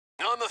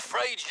I'm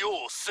afraid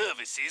your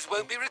services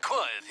won't be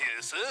required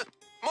here, sir.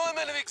 My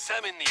men have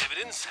examined the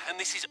evidence, and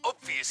this is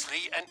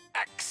obviously an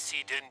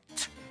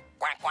accident.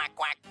 Quack, quack,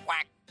 quack,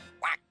 quack,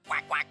 quack,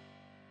 quack, quack.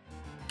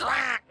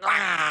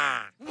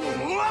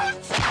 What?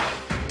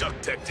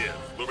 Duck-Tective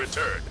will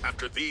return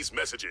after these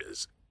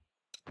messages.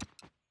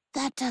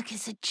 That duck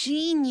is a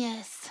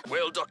genius.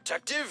 Well,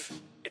 Duck-Tective,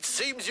 it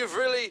seems you've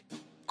really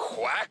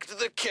quacked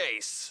the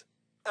case.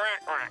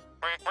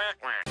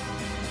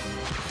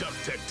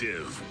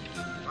 Duck-Tective.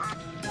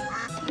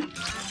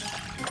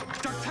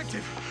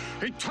 Duck-Tective,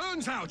 it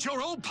turns out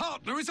your old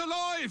partner is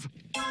alive!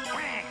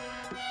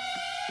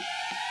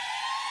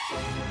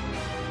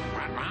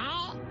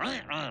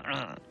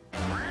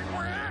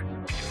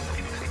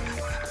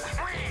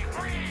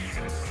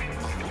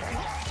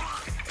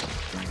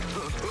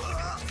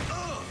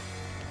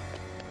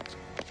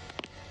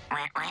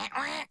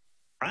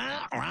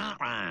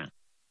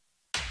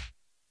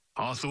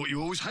 I thought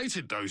you always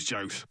hated those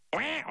jokes.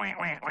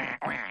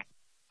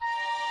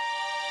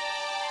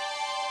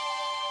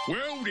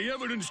 Well, the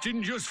evidence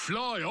didn't just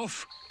fly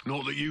off.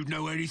 Not that you'd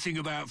know anything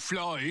about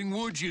flying,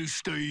 would you,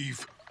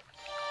 Steve?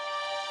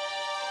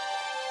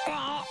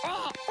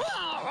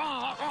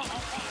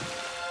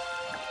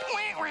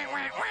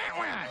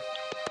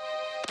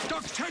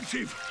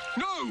 Duck-Tective!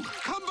 No!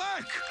 Come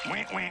back!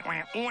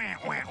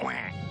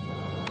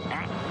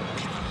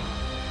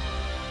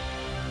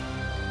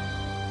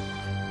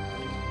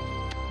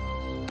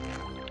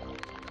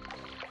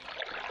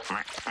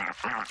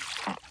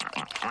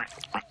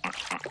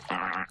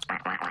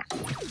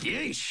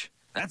 Yeesh!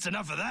 That's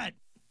enough of that,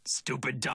 stupid duck.